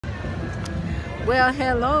Well,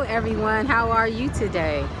 hello everyone. How are you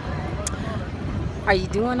today? Are you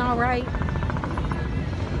doing all right?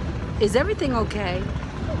 Is everything okay?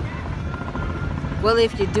 Well,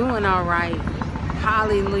 if you're doing all right,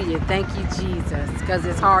 hallelujah. Thank you, Jesus, because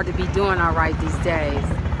it's hard to be doing all right these days.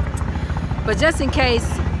 But just in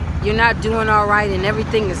case you're not doing all right and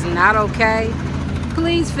everything is not okay,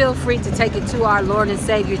 please feel free to take it to our Lord and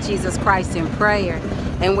Savior Jesus Christ in prayer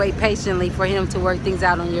and wait patiently for Him to work things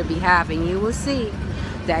out on your behalf, and you will see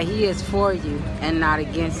that He is for you and not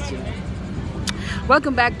against you.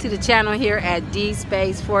 Welcome back to the channel here at D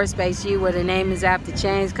Space 4 Space U, where the name is apt to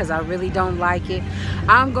change because I really don't like it.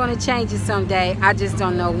 I'm going to change it someday. I just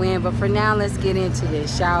don't know when. But for now, let's get into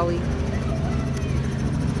this, shall we?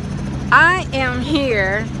 I am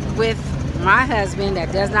here with my husband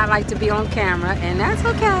that does not like to be on camera, and that's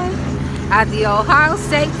okay, at the Ohio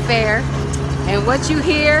State Fair. And what you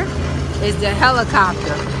hear is the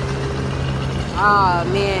helicopter. Oh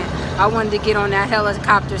man, I wanted to get on that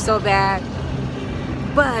helicopter so bad.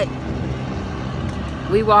 But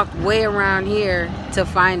we walked way around here to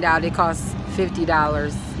find out it costs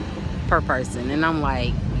 $50 per person. And I'm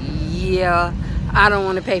like, yeah, I don't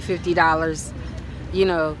want to pay $50, you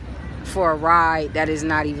know, for a ride that is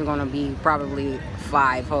not even going to be probably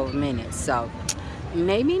 5 whole minutes. So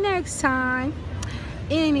maybe next time.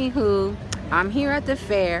 Anywho, I'm here at the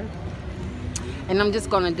fair. And I'm just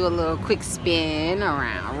going to do a little quick spin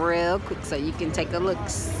around real quick so you can take a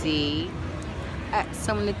look-see at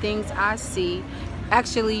some of the things I see.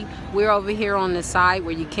 Actually, we're over here on the side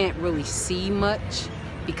where you can't really see much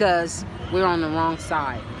because we're on the wrong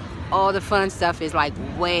side. All the fun stuff is like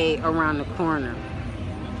way around the corner.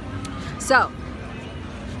 So,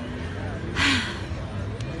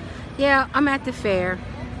 yeah, I'm at the fair,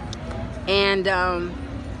 and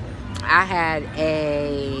I had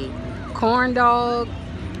a corn dog,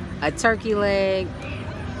 a turkey leg,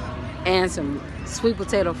 and some sweet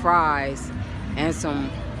potato fries and some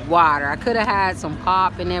water. I could have had some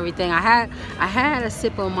pop and everything. I had a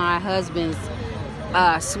sip of my husband's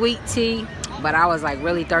sweet tea, but I was like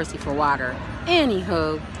really thirsty for water.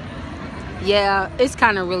 Anywho, yeah, it's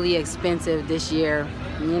kind of really expensive this year,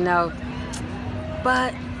 you know,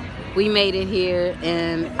 but we made it here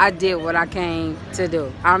and I did what I came to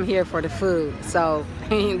do. I'm here for the food, so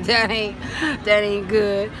that ain't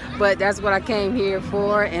good, but that's what I came here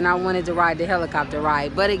for, and I wanted to ride the helicopter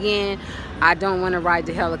ride. But again, I don't want to ride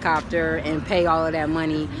the helicopter and pay all of that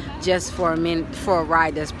money just for a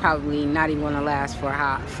ride that's probably not even going to last for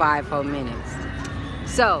 5 whole minutes.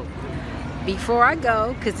 So before I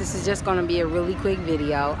go, because this is just going to be a really quick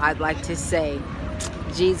video, I'd like to say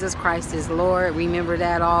Jesus Christ is Lord. Remember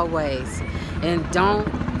that always. And don't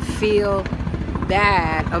feel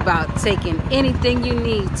bad about taking anything you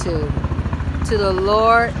need to the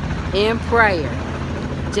Lord in prayer.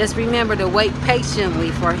 Just remember to wait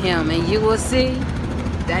patiently for Him, and you will see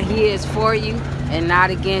that He is for you and not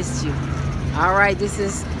against you. All right, this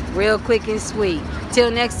is real quick and sweet. Till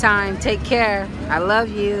next time, take care. I love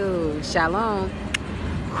you. Shalom.